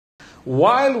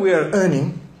while we are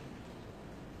earning,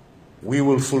 we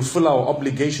will fulfill our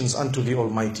obligations unto the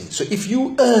Almighty. So if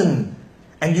you earn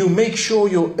and you make sure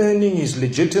your earning is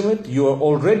legitimate, you are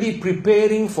already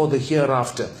preparing for the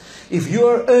hereafter. If you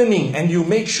are earning and you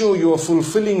make sure you are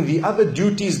fulfilling the other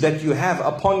duties that you have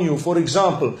upon you, for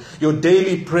example, your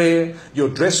daily prayer, your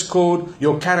dress code,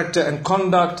 your character and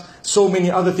conduct, so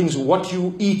many other things, what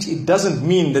you eat, it doesn't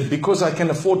mean that because I can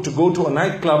afford to go to a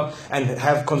nightclub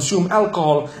and consume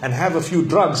alcohol and have a few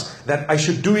drugs, that I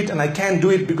should do it and I can do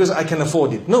it because I can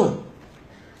afford it. No.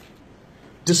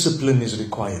 Discipline is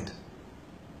required.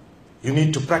 You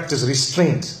need to practice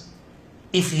restraint.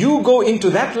 If you go into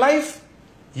that life,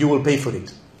 you will pay for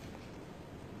it.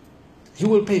 You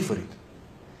will pay for it.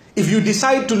 If you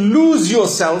decide to lose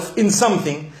yourself in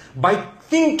something by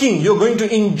thinking you're going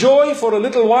to enjoy for a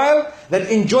little while,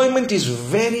 that enjoyment is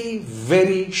very,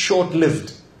 very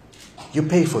short-lived. You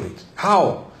pay for it.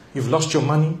 How? You've lost your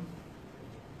money.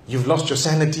 You've lost your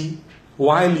sanity.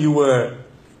 While you were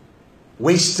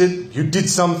wasted, you did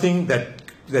something that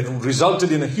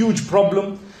resulted in a huge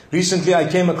problem. Recently, I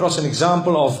came across an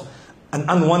example of an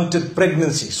unwanted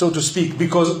pregnancy, so to speak,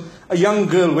 because a young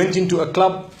girl went into a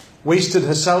club, wasted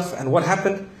herself, and what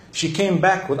happened? She came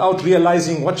back without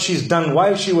realizing what she's done.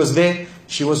 While she was there,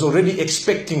 she was already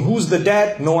expecting. Who's the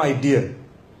dad? No idea.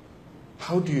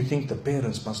 How do you think the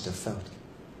parents must have felt?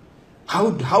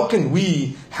 How can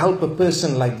we help a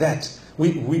person like that?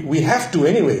 We have to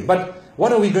anyway, but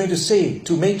what are we going to say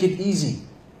to make it easy?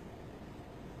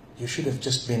 You should have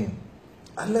just been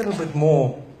a little bit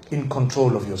more in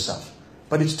control of yourself.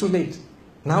 But it's too late.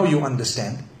 Now you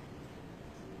understand.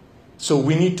 So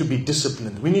we need to be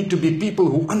disciplined. We need to be people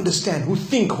who understand, who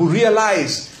think, who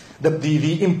realize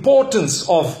the importance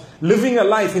of living a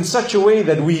life in such a way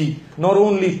that we not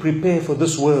only prepare for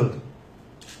this world,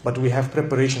 but we have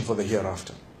preparation for the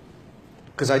hereafter.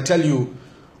 Because I tell you,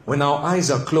 when our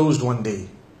eyes are closed one day,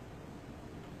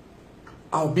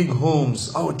 our big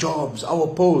homes, our jobs, our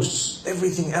posts,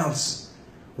 everything else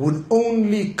would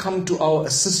only come to our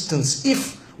assistance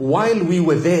if, while we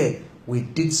were there, we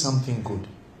did something good.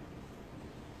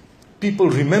 People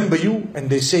remember you and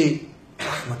they say,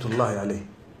 Rahmatullahi alayh,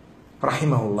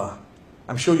 Rahimahullah.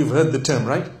 I'm sure you've heard the term,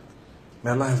 right?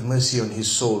 May Allah have mercy on his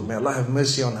soul. May Allah have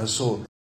mercy on her soul.